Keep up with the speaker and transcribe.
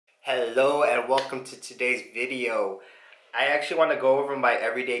Hello and welcome to today's video. I actually want to go over my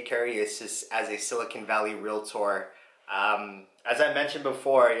everyday carry as a Silicon Valley realtor. As I mentioned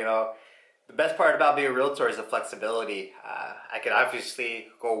before, the best part about being a realtor is the flexibility. I can obviously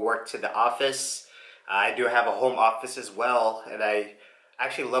go work to the office. I do have a home office as well, and I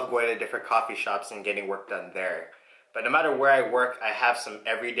actually love going to different coffee shops and getting work done there. But no matter where I work, I have some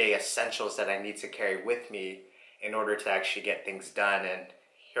everyday essentials that I need to carry with me in order to actually get things done. And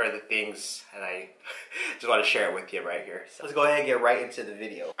here are the things, and I just want to share it with you right here. So let's go ahead and get right into the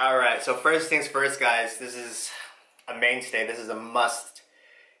video. Alright, so first things first, guys, this is a mainstay. This is a must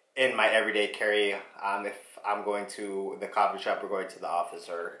in my everyday carry if I'm going to the coffee shop or going to the office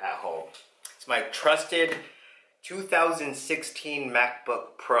or at home. It's my trusted 2016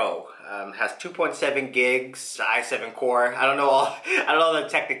 MacBook Pro. Has 2.7 gigs, the i7 core. I don't know all the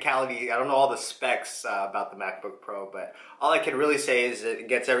technicality. I don't know all the specs about the MacBook Pro, but all I can really say is it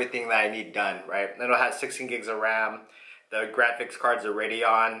gets everything that I need done, right? I know it has 16 gigs of RAM. The graphics card's a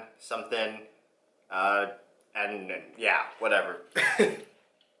Radeon something, and yeah, whatever.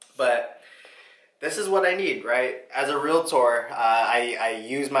 But this is what I need, right? As a realtor, I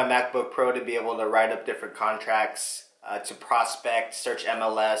use my MacBook Pro to be able to write up different contracts, to prospect, search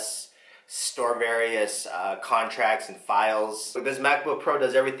MLS, store various contracts and files. This MacBook Pro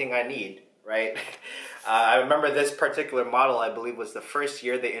does everything I need, right? I remember this particular model, I believe, was the first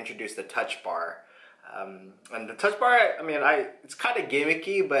year they introduced the touch bar. And the touch bar, it's kind of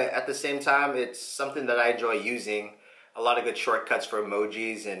gimmicky, but at the same time, it's something that I enjoy using. A lot of good shortcuts for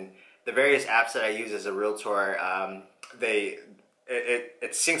emojis, and the various apps that I use as a realtor,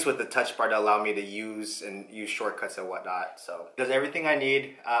 it syncs with the touch bar to allow me to use shortcuts and whatnot. So it does everything I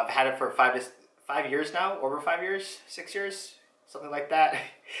need. I've had it for 5 years now, over 5 years, 6 years, something like that.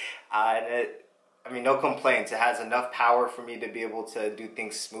 And no complaints. It has enough power for me to be able to do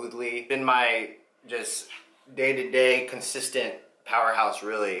things smoothly. Been my just day-to-day consistent powerhouse,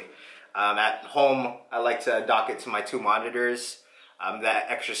 really. At home, I like to dock it to my 2 monitors. That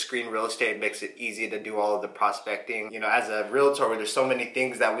extra screen real estate makes it easy to do all of the prospecting. As a realtor, there's so many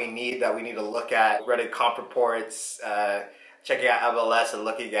things that we need to look at. Running comp reports, checking out MLS and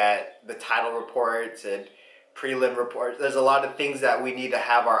looking at the title reports and prelim reports. There's a lot of things that we need to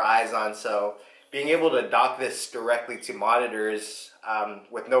have our eyes on. So being able to dock this directly to monitors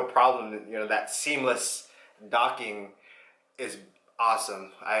with no problem, that seamless docking is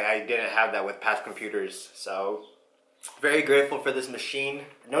awesome. I didn't have that with past computers, so very grateful for this machine.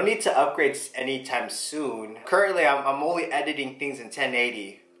 No need to upgrade anytime soon. Currently, I'm only editing things in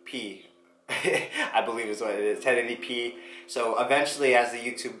 1080p. I believe is what it is, 1080p. So eventually, as the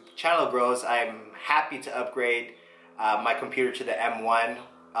YouTube channel grows, I'm happy to upgrade my computer to the M1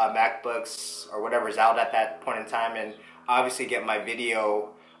 MacBooks or whatever's out at that point in time, and obviously get my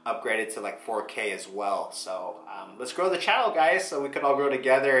video upgraded to like 4K as well. So let's grow the channel, guys, so we can all grow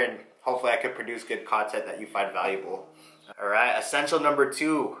together, and hopefully I could produce good content that you find valuable. Alright, essential number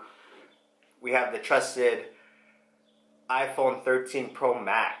 2. We have the trusted iPhone 13 Pro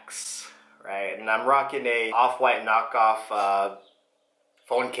Max, right? And I'm rocking a off-white knockoff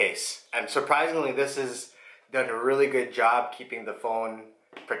phone case. And surprisingly, this has done a really good job keeping the phone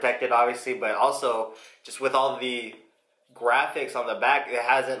protected, obviously, but also just with all the graphics on the back, it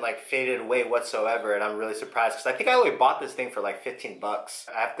hasn't faded away whatsoever, and I'm really surprised because I think I only bought this thing for like 15 bucks.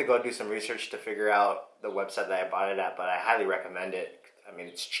 I have to go do some research to figure out the website that I bought it at, but I highly recommend it.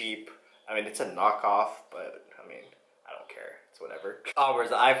 It's cheap. It's a knockoff, but I don't care. It's whatever. Whereas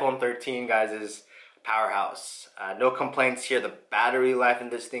the iPhone 13, guys, is powerhouse. No complaints here. The battery life in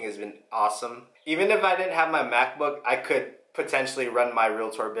this thing has been awesome. Even if I didn't have my MacBook, I could potentially run my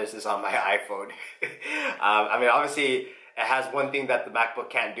realtor business on my iPhone. Obviously, it has one thing that the MacBook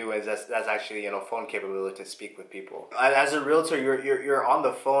can't do, is that's actually phone capability to speak with people. As a realtor, you're on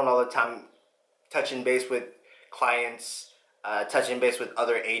the phone all the time, touching base with clients, touching base with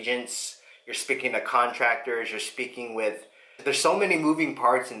other agents. You're speaking to contractors. You're speaking with. There's so many moving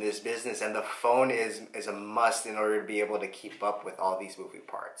parts in this business, and the phone is a must in order to be able to keep up with all these moving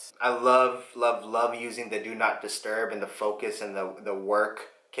parts. I love using the do not disturb and the focus and the work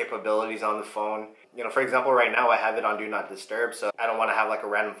capabilities on the phone. For example, right now I have it on do not disturb, so I don't want to have a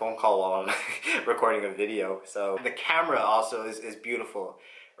random phone call while I'm recording a video. So the camera also is beautiful,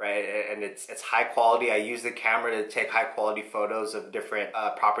 right? And it's high quality. I use the camera to take high quality photos of different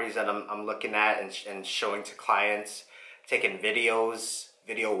properties that I'm looking at and showing to clients. Taking video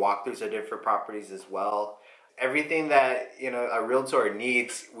walkthroughs of different properties as well. Everything that a realtor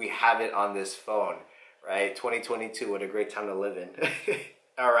needs, we have it on this phone, right? 2022, what a great time to live in.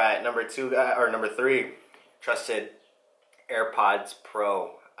 All right, number 3, trusted AirPods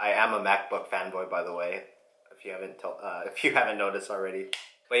Pro. I am a MacBook fanboy, by the way, if you haven't noticed already.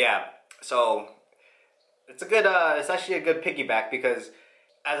 But yeah, so it's a good, it's actually a good piggyback because,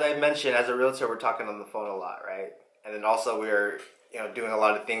 as I mentioned, as a realtor, we're talking on the phone a lot, right? And then also we're, you know, doing a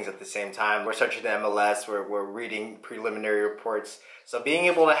lot of things at the same time. We're searching the MLS, we're reading preliminary reports. So being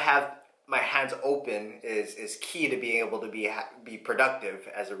able to have my hands open is key to being able to be productive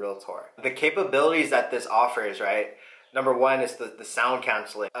as a realtor. The capabilities that this offers, right? Number one is the sound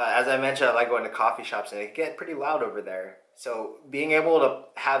canceling. As I mentioned, I like going to coffee shops and it get pretty loud over there. So being able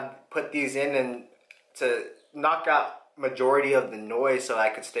to put these in and to knock out majority of the noise so I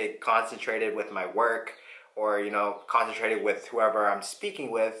could stay concentrated with my work or, you know, concentrated with whoever I'm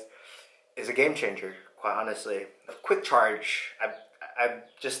speaking with is a game changer, quite honestly. A quick charge, I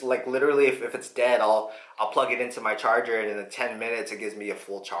just like literally if it's dead, I'll plug it into my charger and in 10 minutes it gives me a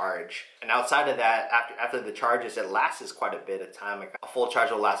full charge. And outside of that, after the charges, it lasts quite a bit of time. Like a full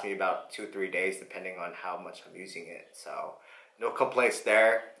charge will last me about 2-3 days depending on how much I'm using it. So no complaints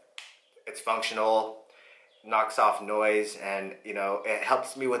there. It's functional, knocks off noise, and you know, it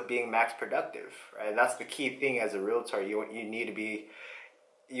helps me with being max productive, right? And that's the key thing as a realtor. You need to be,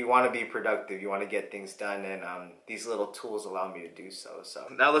 you want to be productive, you want to get things done, and these little tools allow me to do so. So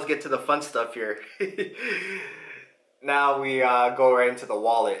now let's get to the fun stuff here. Now we go right into the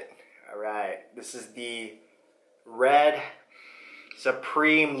wallet. All right, this is the red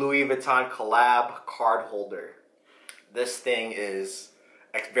Supreme Louis Vuitton collab card holder. This thing is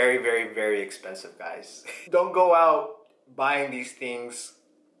very, very, very expensive, guys. Don't go out buying these things,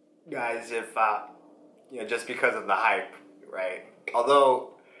 guys, if you know, just because of the hype, right? Although,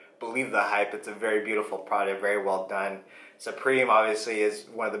 believe the hype, it's a very beautiful product, very well done. Supreme obviously is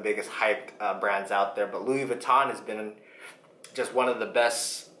one of the biggest hyped brands out there, but Louis Vuitton has been just one of the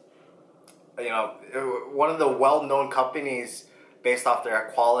best, you know, one of the well-known companies based off their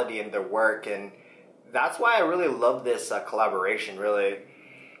quality and their work, and that's why I really love this collaboration, really.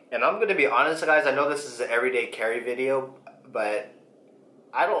 And I'm gonna be honest, guys, I know this is an everyday carry video, but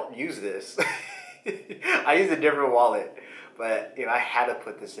I don't use this. I use a different wallet. But you know, I had to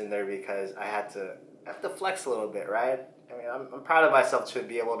put this in there because I have to flex a little bit, right? I mean, I'm proud of myself to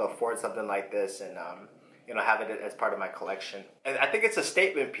be able to afford something like this and you know, have it as part of my collection. And I think it's a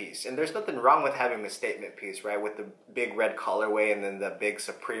statement piece, and there's nothing wrong with having a statement piece, right? With the big red colorway and then the big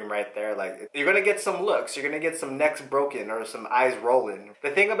Supreme right there. Like, you're gonna get some looks, you're gonna get some necks broken or some eyes rolling.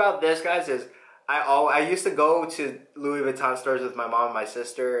 The thing about this, guys, is I used to go to Louis Vuitton stores with my mom and my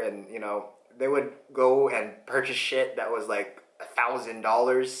sister, and you know, they would go and purchase shit that was like $1,000,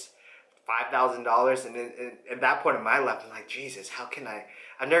 $5,000, and at that point in my life, I'm like, Jesus, how can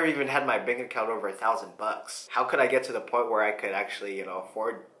I've never even had my bank account over $1,000. How could I get to the point where I could actually, you know,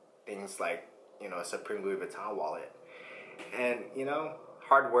 afford things like, you know, a Supreme Louis Vuitton wallet? And, you know,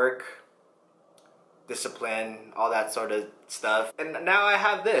 hard work, discipline, all that sort of stuff. And now I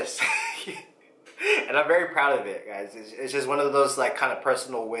have this. And I'm very proud of it, guys. It's just one of those like kind of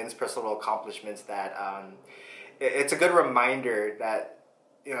personal wins, personal accomplishments that it's a good reminder that,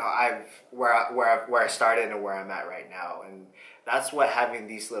 you know, where I started and where I'm at right now, and that's what having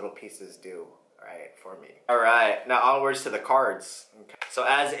these little pieces do, right, for me. All right, now onwards to the cards. Okay. So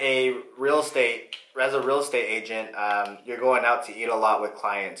as a real estate agent, you're going out to eat a lot with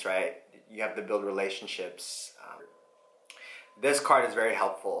clients, right? You have to build relationships. This card is very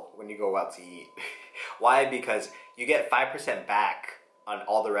helpful when you go out to eat. Why? Because you get 5% back on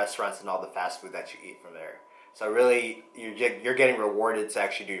all the restaurants and all the fast food that you eat from there. So really, you're getting rewarded to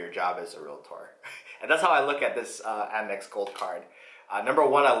actually do your job as a realtor. And that's how I look at this AMEX Gold card. Number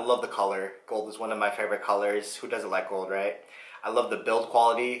one, I love the color. Gold is one of my favorite colors. Who doesn't like gold, right? I love the build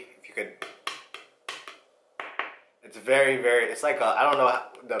quality. If you could, it's very, very, it's like I don't know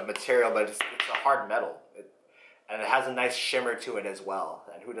the material, but it's a hard metal. And it has a nice shimmer to it as well.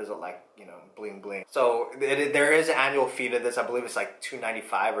 And who doesn't like, you know, bling bling? So there is an annual fee to this. I believe it's like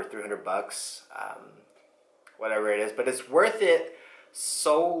 $295 or $300, whatever it is. But it's worth it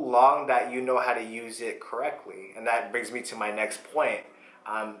so long that you know how to use it correctly. And that brings me to my next point.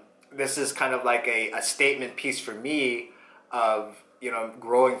 This is kind of like a statement piece for me of, you know,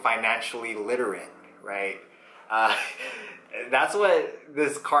 growing financially literate, right? That's what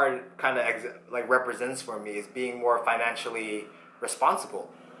this card kind of like represents for me, is being more financially responsible.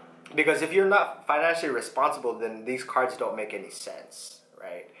 Because if you're not financially responsible, then these cards don't make any sense,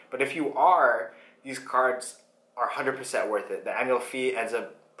 right? But if you are, these cards are 100% worth it. The annual fee ends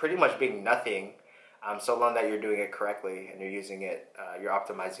up pretty much being nothing, so long that you're doing it correctly and you're using it, you're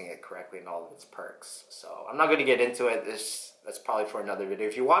optimizing it correctly and all of its perks. So I'm not going to get into it. That's probably for another video.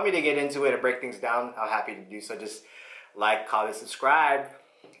 If you want me to get into it and break things down, I'm happy to do so. Just like, comment, subscribe.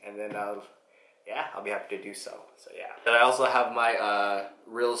 and then yeah, I'll be happy to do so. So yeah. And I also have my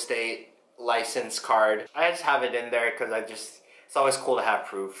real estate license card. I just have it in there because it's always cool to have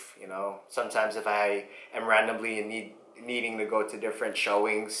proof, you know. Sometimes if I am randomly needing to go to different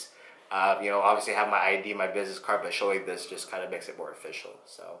showings, you know, obviously have my ID, my business card, but showing this just kind of makes it more official.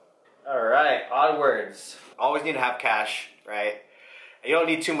 So, all right, onwards. Always need to have cash, right? You don't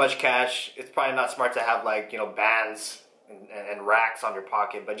need too much cash. It's probably not smart to have like, you know, bands and racks on your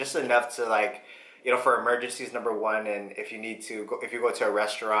pocket, but just enough to like, you know, for emergencies, number one, and if you need to go, if you go to a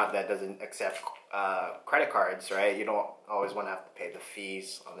restaurant that doesn't accept credit cards, right? You don't always want to have to pay the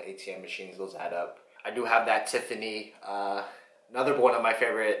fees on the ATM machines. Those add up. I do have that Tiffany. Another one of my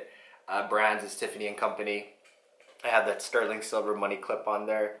favorite brands is Tiffany and Company. I have that sterling silver money clip on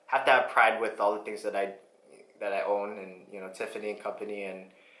there. Have to have pride with all the things that I own, and you know, Tiffany and Company, and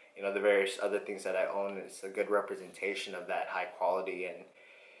you know, the various other things that I own. It's a good representation of that high quality, and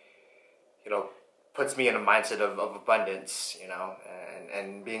you know, puts me in a mindset of abundance, you know,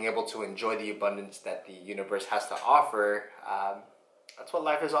 and being able to enjoy the abundance that the universe has to offer. That's what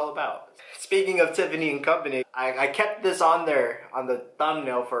life is all about. Speaking of Tiffany and Company, I kept this on there on the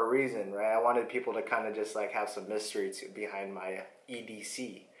thumbnail for a reason, right? I wanted people to kind of just like have some mystery behind my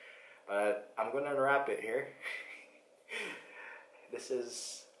EDC. But I'm going to unwrap it here. This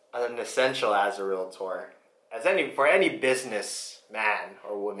is an essential as a realtor. For any business man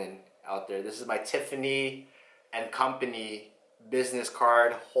or woman out there, this is my Tiffany and Company business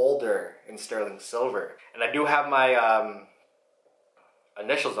card holder in sterling silver. And I do have my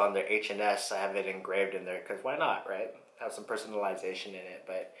initials on there, H&S. I have it engraved in there because why not, right? Have some personalization in it.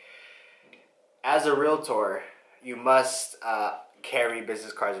 But as a realtor, you must carry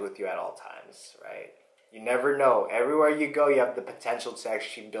business cards with you at all times, right? You never know. Everywhere you go, you have the potential to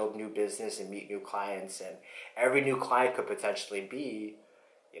actually build new business and meet new clients. And every new client could potentially be,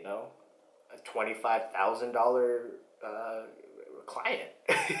 you know, a $25,000 client.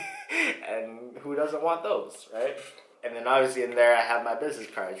 And who doesn't want those, right? And then obviously in there I have my business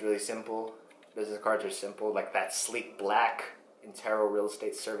cards. Really simple. Business cards are simple, like that sleek black Intero Real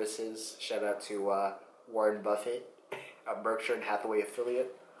Estate Services. Shout out to Warren Buffett, a Berkshire and Hathaway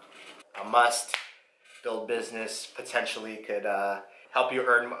affiliate. A must. Build business, potentially could help you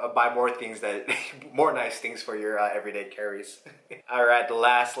buy more things more nice things for your everyday carries. All right, the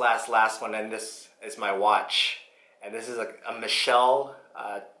last one, and this is my watch. And this is a Michelle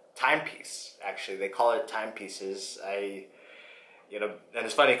timepiece, actually. They call it timepieces. You know, and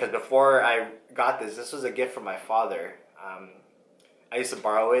it's funny because before I got this was a gift from my father. I used to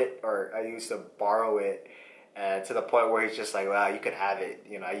borrow it to the point where he's just like, wow, you could have it.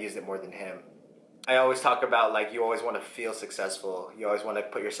 You know, I used it more than him. I always talk about, like, you always want to feel successful. You always want to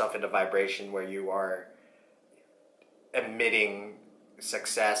put yourself in a vibration where you are emitting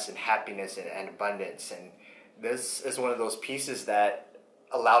success and happiness and abundance. And this is one of those pieces that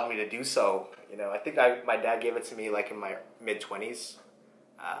allowed me to do so. You know, I think my dad gave it to me like in my mid-20s.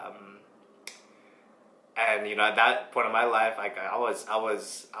 And you know, at that point in my life, like I was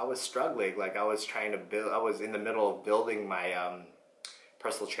struggling. Like I was trying to build. I was in the middle of building my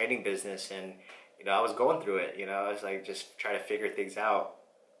personal training business, and you know, I was going through it. You know, I was like just trying to figure things out.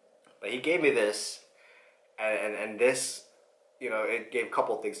 But he gave me this, and this, you know, it gave a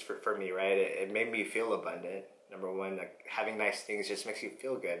couple things for me, right? It made me feel abundant. Number one, like having nice things just makes you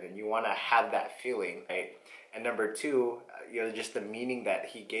feel good, and you want to have that feeling, right? And number two, you know, just the meaning that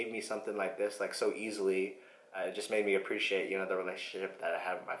he gave me something like this, like so easily, it just made me appreciate, you know, the relationship that I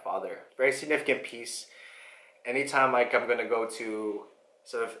have with my father. Very significant piece. Anytime like I'm gonna go to,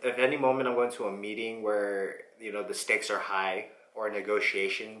 so if any moment I'm going to a meeting where, you know, the stakes are high, or a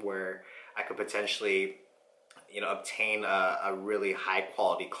negotiation where I could potentially, you know, obtain a really high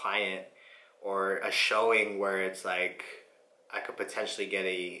quality client, or a showing where it's like I could potentially get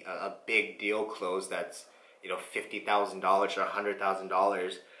a big deal closed that's, you know, $50,000 or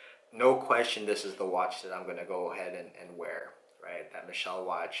 $100,000, no question this is the watch that I'm gonna go ahead and wear, right? That Michelle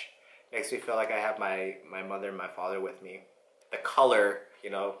watch. Makes me feel like I have my mother and my father with me. The color, you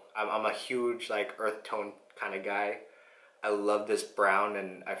know, I'm a huge like earth tone kind of guy. I love this brown,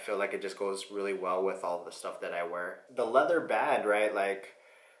 and I feel like it just goes really well with all the stuff that I wear. The leather band, right? Like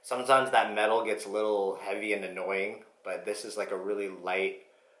sometimes that metal gets a little heavy and annoying, but this is like a really light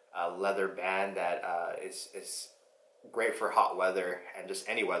leather band that is great for hot weather and just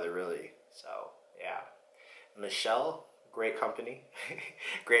any weather really. So yeah, Michelle, great company,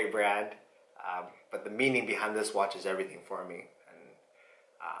 great brand, but the meaning behind this watch is everything for me. And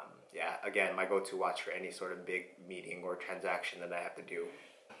yeah, again, my go-to watch for any sort of big meeting or transaction that I have to do.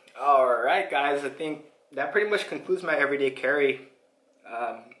 All right, guys, I think that pretty much concludes my everyday carry.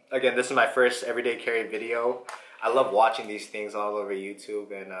 Again, this is my first everyday carry video. I love watching these things all over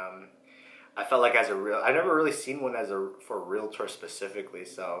YouTube, and I felt like I've never really seen one for a realtor specifically,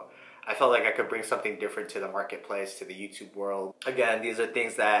 so I felt like I could bring something different to the marketplace, to the YouTube world. Again, these are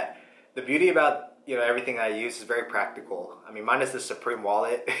things that, the beauty about, you know, everything I use is very practical. I mean, mine is the Supreme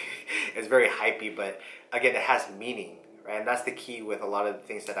wallet. It's very hypey, but again, it has meaning, right? And that's the key with a lot of the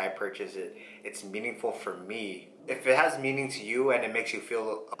things that I purchase. It's meaningful for me. If it has meaning to you and it makes you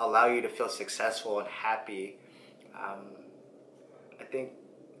allow you to feel successful and happy, I think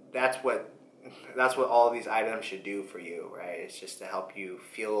that's what all of these items should do for you, right? It's just to help you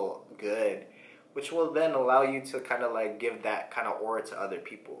feel good, which will then allow you to kind of like give that kind of aura to other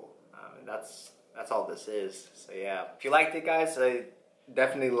people. And that's all this is. So yeah, if you liked it, guys,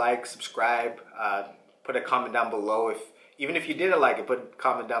 definitely like, subscribe, put a comment down below. Even if you didn't like it, put a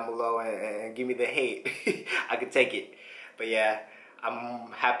comment down below and give me the hate. I could take it. But yeah,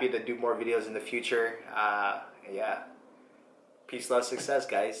 I'm happy to do more videos in the future. Yeah, peace, love, success,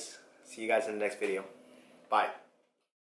 guys. See you guys in the next video. Bye.